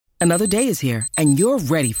Another day is here, and you're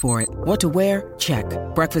ready for it. What to wear? Check.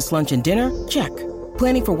 Breakfast, lunch, and dinner? Check.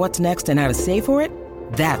 Planning for what's next and how to save for it?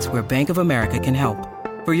 That's where Bank of America can help.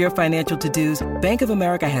 For your financial to-dos, Bank of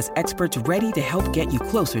America has experts ready to help get you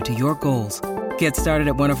closer to your goals. Get started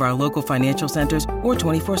at one of our local financial centers or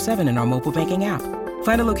 24/7 in our mobile banking app.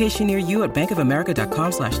 Find a location near you at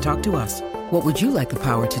bankofamerica.com/talktous. What would you like the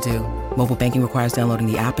power to do? Mobile banking requires downloading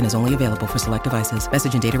the app and is only available for select devices.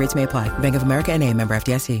 Message and data rates may apply. Bank of America N.A., member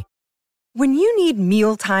FDIC. When you need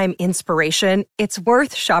mealtime inspiration, it's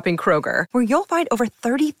worth shopping Kroger, where you'll find over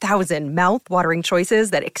 30,000 mouth-watering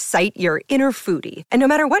choices that excite your inner foodie. And no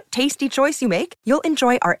matter what tasty choice you make, you'll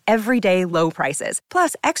enjoy our everyday low prices,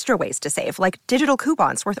 plus extra ways to save, like digital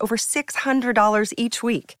coupons worth over $600 each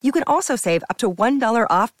week. You can also save up to $1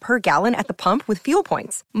 off per gallon at the pump with fuel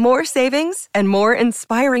points. More savings and more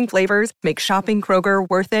inspiring flavors make shopping Kroger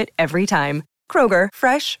worth it every time. Kroger,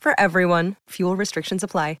 fresh for everyone. Fuel restrictions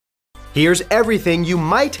apply. Here's everything you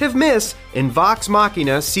might have missed in Vox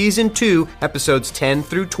Machina Season 2, Episodes 10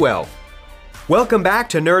 through 12. Welcome back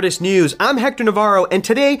to Nerdist News. I'm Hector Navarro, and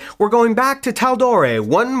today we're going back to Tal'Dorei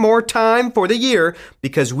one more time for the year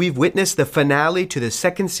because we've witnessed the finale to the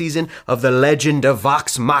second season of The Legend of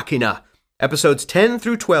Vox Machina. Episodes 10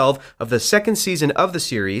 through 12 of the second season of the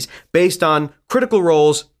series, based on Critical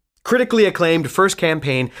Role's critically acclaimed first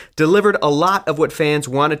campaign, delivered a lot of what fans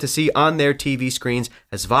wanted to see on their TV screens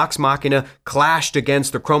as Vox Machina clashed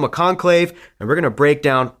against the Chroma Conclave, and we're going to break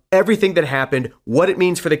down everything that happened, what it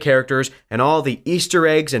means for the characters, and all the Easter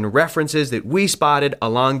eggs and references that we spotted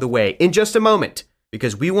along the way in just a moment,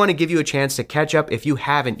 because we want to give you a chance to catch up if you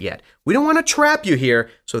haven't yet. We don't want to trap you here,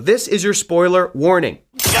 so this is your spoiler warning.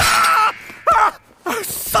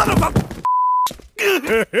 Son of a...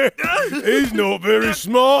 He's not very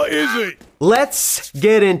smart, is he? Let's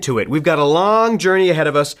get into it. We've got a long journey ahead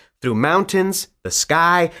of us through mountains, the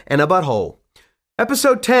sky, and a butthole.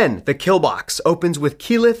 Episode 10, The Killbox, opens with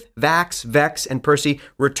Keyleth, Vax, Vex, and Percy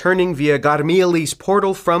returning via Garmieli's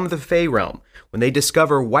portal from the Fey Realm when they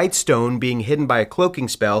discover Whitestone being hidden by a cloaking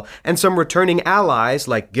spell and some returning allies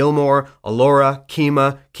like Gilmore, Allura,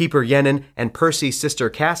 Kima, Keeper Yenin, and Percy's sister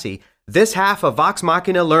Cassie. This half of Vox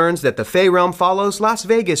Machina learns that the Fey Realm follows Las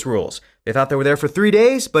Vegas rules. They thought they were there for 3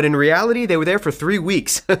 days, but in reality, they were there for 3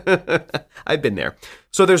 weeks. I've been there.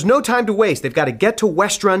 So there's no time to waste. They've got to get to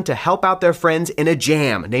Westruun to help out their friends in a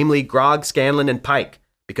jam, namely Grog, Scanlan, and Pike.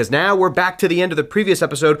 Because now we're back to the end of the previous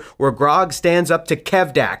episode where Grog stands up to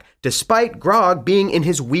Kevdak, despite Grog being in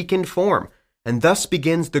his weakened form. And thus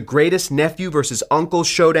begins the greatest nephew versus uncle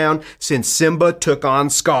showdown since Simba took on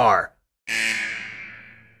Scar.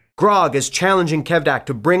 Grog is challenging Kevdak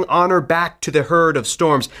to bring honor back to the Herd of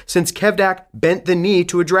Storms since Kevdak bent the knee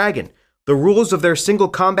to a dragon. The rules of their single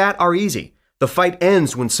combat are easy. The fight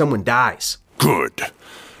ends when someone dies. Good,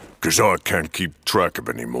 because I can't keep track of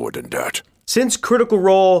any more than that. Since Critical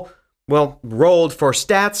Role, rolled for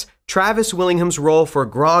stats, Travis Willingham's role for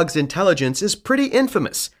Grog's intelligence is pretty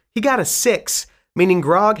infamous. He got a 6, meaning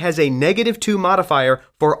Grog has a -2 modifier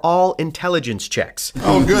for all intelligence checks.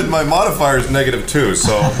 Oh good, my modifier is -2,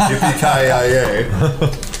 so yippee-ki-yay.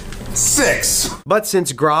 6! But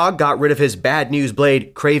since Grog got rid of his bad news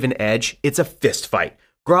blade, Craven Edge, it's a fist fight.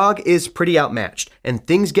 Grog is pretty outmatched, and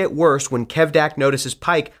things get worse when Kevdak notices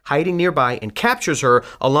Pike hiding nearby and captures her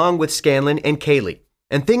along with Scanlan and Kaylee.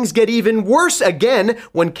 And things get even worse again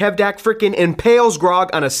when Kevdak frickin' impales Grog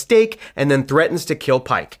on a stake and then threatens to kill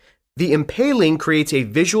Pike. The impaling creates a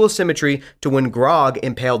visual symmetry to when Grog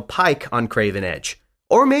impaled Pike on Craven Edge.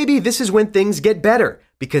 Or maybe this is when things get better,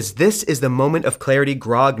 because this is the moment of clarity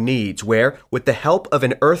Grog needs, where, with the help of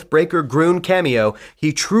an Earthbreaker Groon cameo,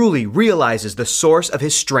 he truly realizes the source of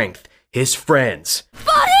his strength, his friends.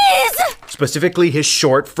 Buddies! Specifically his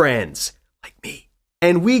short friends, like me.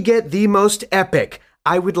 And we get the most epic,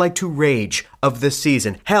 I would like to rage, of the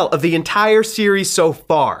season. Hell, of the entire series so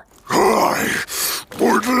far. I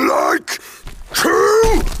would like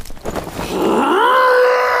to...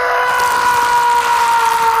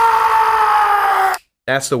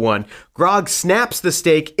 That's the one. Grog snaps the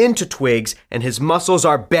stake into twigs, and his muscles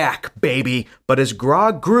are back, baby. But as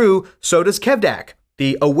Grog grew, so does Kevdak.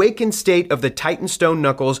 The awakened state of the Titanstone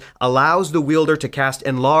knuckles allows the wielder to cast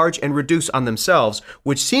Enlarge and Reduce on themselves,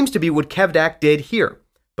 which seems to be what Kevdak did here.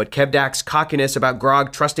 But Kevdak's cockiness about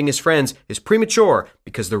Grog trusting his friends is premature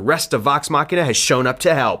because the rest of Vox Machina has shown up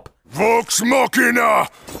to help. Vox Machina!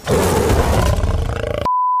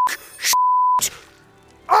 Shit!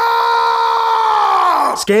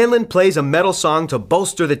 Scanlan plays a metal song to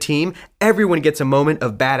bolster the team. Everyone gets a moment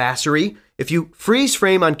of badassery. If you freeze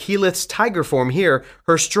frame on Keyleth's tiger form here,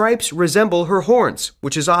 her stripes resemble her horns,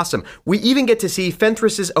 which is awesome. We even get to see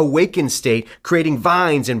Fenthris's awakened state creating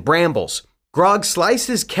vines and brambles. Grog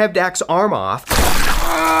slices Kevdak's arm off.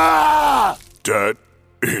 That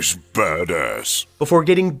is badass. Before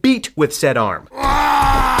getting beat with said arm.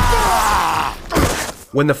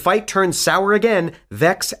 When the fight turns sour again,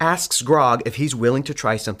 Vex asks Grog if he's willing to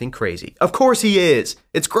try something crazy. Of course he is.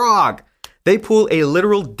 It's Grog. They pull a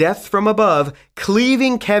literal death from above,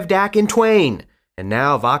 cleaving Kevdak in twain. And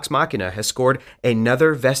now Vox Machina has scored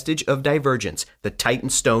another vestige of divergence, the Titan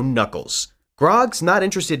Stone Knuckles. Grog's not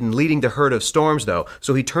interested in leading the herd of storms, though,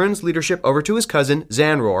 so he turns leadership over to his cousin,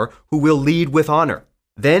 Zanror, who will lead with honor.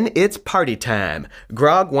 Then it's party time.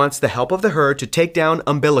 Grog wants the help of the herd to take down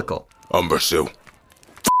Umbilical. Umbrasyl.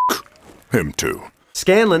 Him too.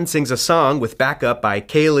 Scanlan sings a song with backup by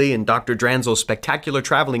Kaylee and Dr. Dranzel's spectacular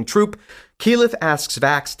traveling troupe. Keyleth asks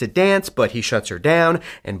Vax to dance, but he shuts her down,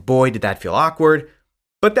 and boy, did that feel awkward.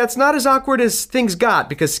 But that's not as awkward as things got,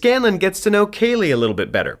 because Scanlan gets to know Kaylee a little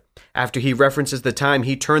bit better. After he references the time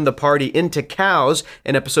he turned the party into cows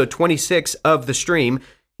in episode 26 of the stream,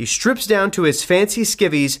 he strips down to his fancy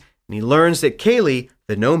skivvies, and he learns that Kaylee,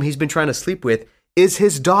 the gnome he's been trying to sleep with, is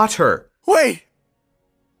his daughter. Wait!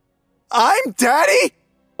 I'm Daddy?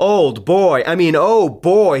 Oh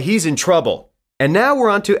boy, he's in trouble. And now we're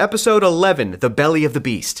on to episode 11, The Belly of the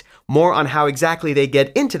Beast. More on how exactly they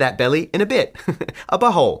get into that belly in a bit. A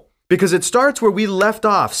butthole. Because it starts where we left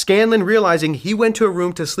off, Scanlan realizing he went to a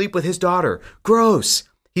room to sleep with his daughter. Gross.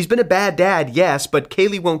 He's been a bad dad, yes, but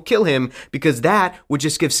Kaylee won't kill him because that would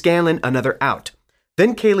just give Scanlan another out.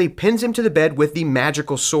 Then Kaylee pins him to the bed with the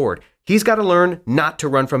magical sword. He's got to learn not to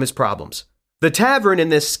run from his problems. The tavern in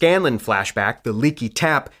this Scanlan flashback, the Leaky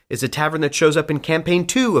Tap, is a tavern that shows up in Campaign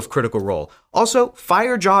 2 of Critical Role. Also,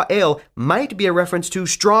 Firejaw Ale might be a reference to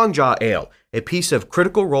Strongjaw Ale, a piece of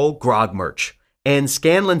Critical Role grog merch. And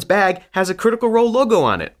Scanlan's bag has a Critical Role logo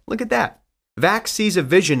on it. Look at that. Vax sees a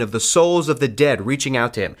vision of the souls of the dead reaching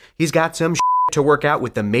out to him. He's got some to work out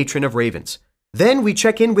with the Matron of Ravens. Then we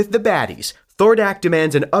check in with the baddies. Thordak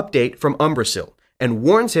demands an update from Umbrasyl and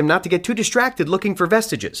warns him not to get too distracted looking for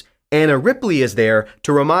vestiges. Anna Ripley is there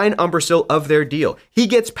to remind Umbrasyl of their deal. He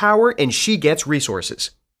gets power and she gets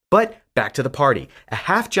resources. But back to the party. A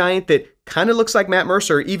half-giant that kind of looks like Matt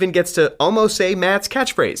Mercer even gets to almost say Matt's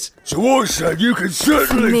catchphrase. So I said you can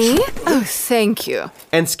certainly... Me? Oh, thank you.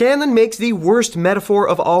 And Scanlan makes the worst metaphor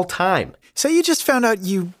of all time. So you just found out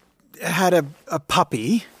you had a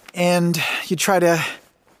puppy, and you try to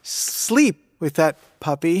sleep with that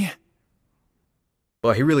puppy.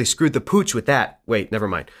 Well, he really screwed the pooch with that. Wait, never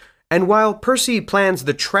mind. And while Percy plans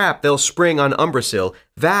the trap they'll spring on Umbrasyl,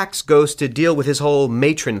 Vax goes to deal with his whole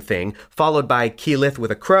matron thing, followed by Keyleth with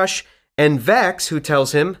a crush, and Vex, who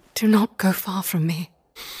tells him, Do not go far from me.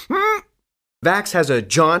 Vax has a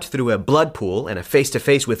jaunt through a blood pool and a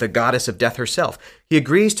face-to-face with the goddess of death herself. He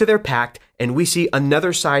agrees to their pact, and we see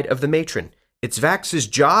another side of the matron. It's Vax's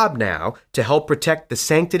job now to help protect the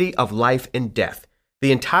sanctity of life and death.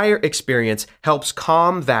 The entire experience helps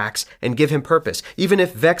calm Vax and give him purpose, even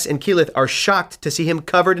if Vex and Keyleth are shocked to see him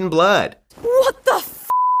covered in blood. What the f***?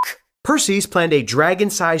 Percy's planned a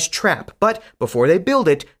dragon-sized trap, but before they build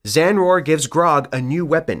it, Zanror gives Grog a new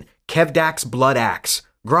weapon, Kevdak's blood axe.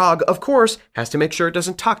 Grog, of course, has to make sure it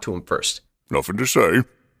doesn't talk to him first. Nothing to say.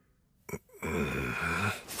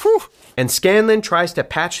 Whew. And Scanlan tries to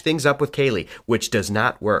patch things up with Kaylee, which does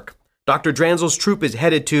not work. Dr. Dranzel's troop is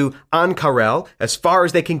headed to Ahn'Qarel, as far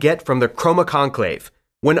as they can get from the Chroma Conclave.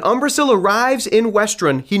 When Umbrasyl arrives in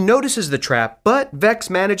Westruun, he notices the trap, but Vex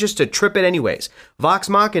manages to trip it anyways. Vox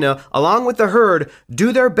Machina, along with the herd,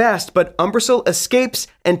 do their best, but Umbrasyl escapes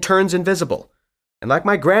and turns invisible. And like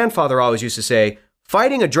my grandfather always used to say,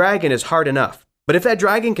 fighting a dragon is hard enough, but if that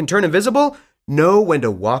dragon can turn invisible, know when to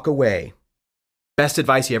walk away. Best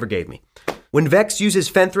advice he ever gave me. When Vex uses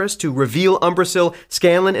Fenthris to reveal Umbrasyl,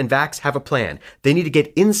 Scanlan and Vax have a plan. They need to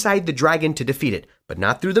get inside the dragon to defeat it, but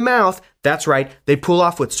not through the mouth. That's right, they pull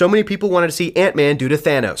off what so many people wanted to see Ant-Man do to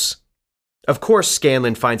Thanos. Of course,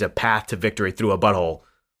 Scanlan finds a path to victory through a butthole.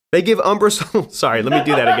 They give Umbrasyl... Sorry, let me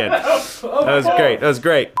do that again. That was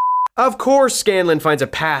great. Of course, Scanlan finds a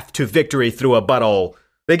path to victory through a butthole.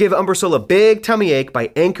 They give Umbrasyl a big tummy ache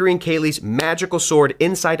by anchoring Kaylee's magical sword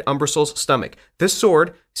inside Umbrasyl's stomach. This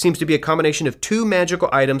sword seems to be a combination of two magical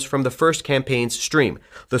items from the first campaign's stream,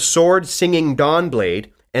 the sword-singing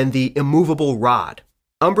Dawnblade and the immovable rod.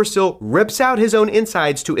 Umbrasyl rips out his own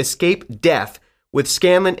insides to escape death, with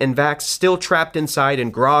Scanlan and Vax still trapped inside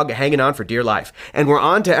and Grog hanging on for dear life. And we're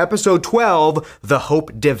on to episode 12, The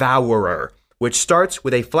Hope Devourer, which starts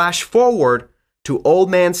with a flash forward to Old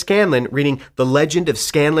Man Scanlan reading The Legend of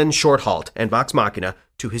Scanlan Shorthalt and Vox Machina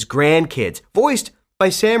to his grandkids, voiced by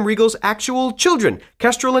Sam Riegel's actual children,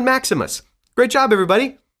 Kestrel and Maximus. Great job,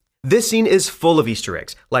 everybody. This scene is full of Easter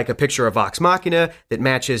eggs, like a picture of Vox Machina that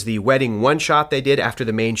matches the wedding one-shot they did after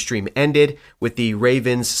the mainstream ended with the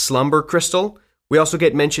Raven's slumber crystal. We also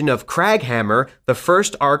get mention of Craghammer, the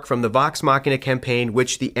first arc from the Vox Machina campaign,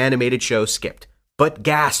 which the animated show skipped. But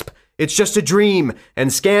gasp, it's just a dream,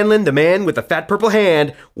 and Scanlan, the man with the fat purple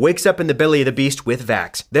hand, wakes up in the belly of the beast with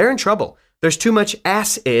Vax. They're in trouble. There's too much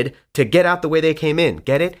acid to get out the way they came in.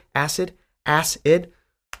 Get it? Acid? Acid?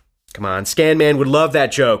 Come on, Scanman would love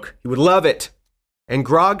that joke. He would love it. And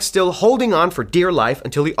Grog's still holding on for dear life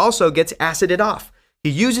until he also gets acided off. He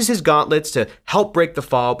uses his gauntlets to help break the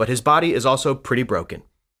fall, but his body is also pretty broken.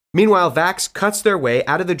 Meanwhile, Vax cuts their way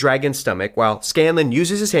out of the dragon's stomach while Scanlan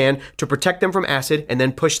uses his hand to protect them from acid and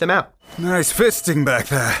then push them out. Nice fisting back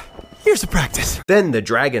there. Here's a practice. Then the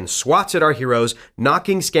dragon swats at our heroes,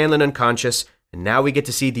 knocking Scanlan unconscious, and now we get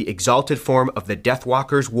to see the exalted form of the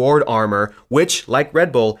Deathwalker's ward armor, which, like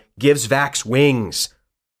Red Bull, gives Vax wings.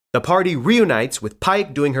 The party reunites with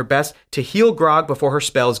Pike doing her best to heal Grog before her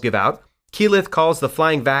spells give out. Keyleth calls the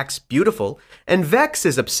flying Vax beautiful, and Vex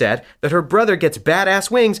is upset that her brother gets badass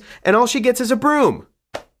wings and all she gets is a broom.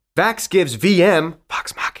 Vax gives VM,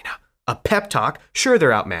 Vox Machina, a pep talk. Sure,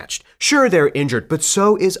 they're outmatched. Sure, they're injured, but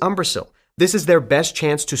so is Umbrasyl. This is their best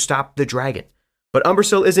chance to stop the dragon. But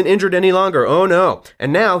Umbrasyl isn't injured any longer, oh no.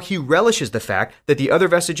 And now he relishes the fact that the other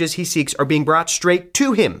vestiges he seeks are being brought straight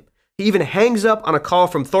to him. He even hangs up on a call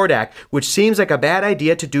from Thordak, which seems like a bad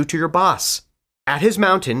idea to do to your boss. At his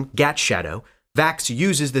mountain, Gat Shadow, Vax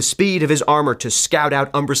uses the speed of his armor to scout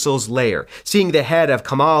out Umbrasyl's lair, seeing the head of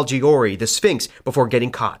Kamal Giori, the Sphinx, before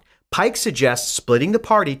getting caught. Pike suggests splitting the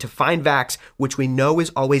party to find Vax, which we know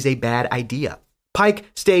is always a bad idea. Pike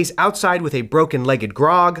stays outside with a broken-legged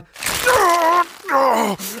Grog,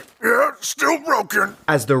 Yeah, still broken.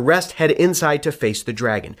 as the rest head inside to face the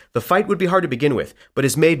dragon. The fight would be hard to begin with, but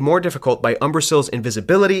is made more difficult by Umbrasyl's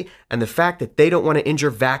invisibility and the fact that they don't want to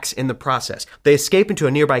injure Vax in the process. They escape into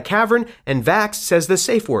a nearby cavern, and Vax says the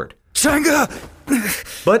safe word. Changa!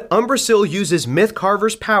 But Umbrasyl uses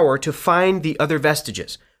Mythcarver's power to find the other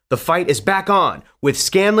vestiges. The fight is back on, with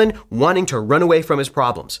Scanlan wanting to run away from his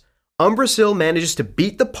problems. Umbrasyl manages to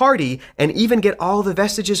beat the party and even get all the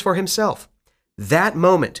vestiges for himself. That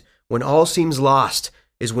moment, when all seems lost,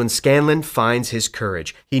 is when Scanlan finds his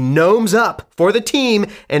courage. He gnomes up for the team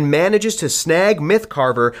and manages to snag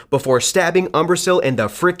Mythcarver before stabbing Umbrasyl in the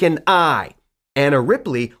frickin' eye. Anna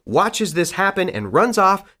Ripley watches this happen and runs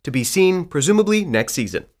off to be seen, presumably, next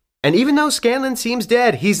season. And even though Scanlan seems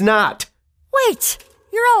dead, he's not. Wait,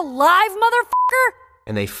 you're alive, motherfucker?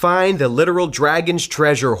 And they find the literal dragon's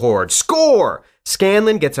treasure hoard. Score!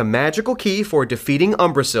 Scanlan gets a magical key for defeating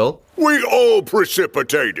Umbrasyl. We all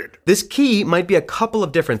precipitated. This key might be a couple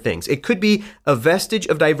of different things. It could be a vestige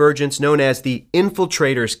of divergence known as the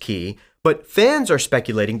Infiltrator's Key, but fans are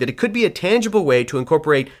speculating that it could be a tangible way to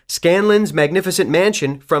incorporate Scanlan's magnificent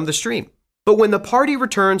mansion from the stream. But when the party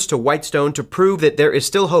returns to Whitestone to prove that there is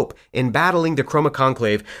still hope in battling the Chroma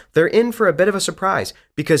Conclave, they're in for a bit of a surprise,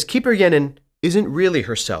 because Keeper Yenin isn't really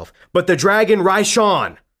herself, but the dragon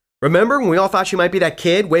Raishan. Remember when we all thought she might be that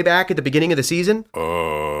kid way back at the beginning of the season?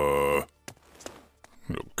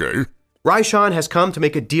 Okay. Raishan has come to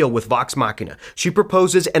make a deal with Vox Machina. She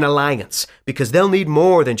proposes an alliance, because they'll need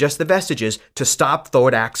more than just the vestiges to stop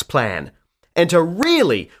Thordak's plan. And to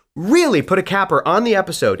really put a capper on the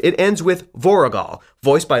episode, it ends with Voragal,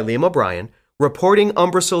 voiced by Liam O'Brien, reporting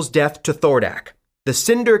Umbrasyl's death to Thordak. The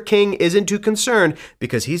Cinder King isn't too concerned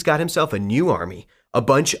because he's got himself a new army. A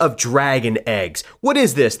bunch of dragon eggs. What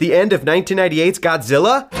is this, the end of 1998's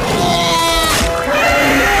Godzilla?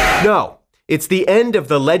 No, it's the end of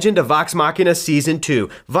The Legend of Vox Machina Season 2.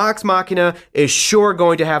 Vox Machina is sure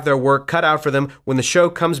going to have their work cut out for them when the show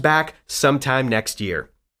comes back sometime next year.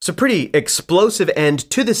 It's a pretty explosive end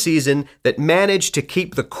to the season that managed to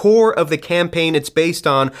keep the core of the campaign it's based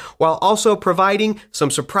on while also providing some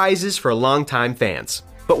surprises for longtime fans.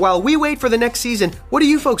 But while we wait for the next season, what do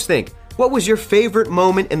you folks think? What was your favorite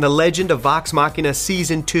moment in The Legend of Vox Machina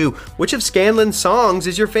Season 2? Which of Scanlan's songs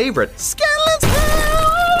is your favorite? Scanlan's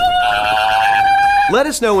Let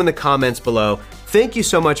us know in the comments below. Thank you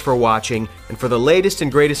so much for watching, and for the latest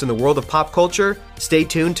and greatest in the world of pop culture, stay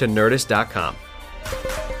tuned to Nerdist.com.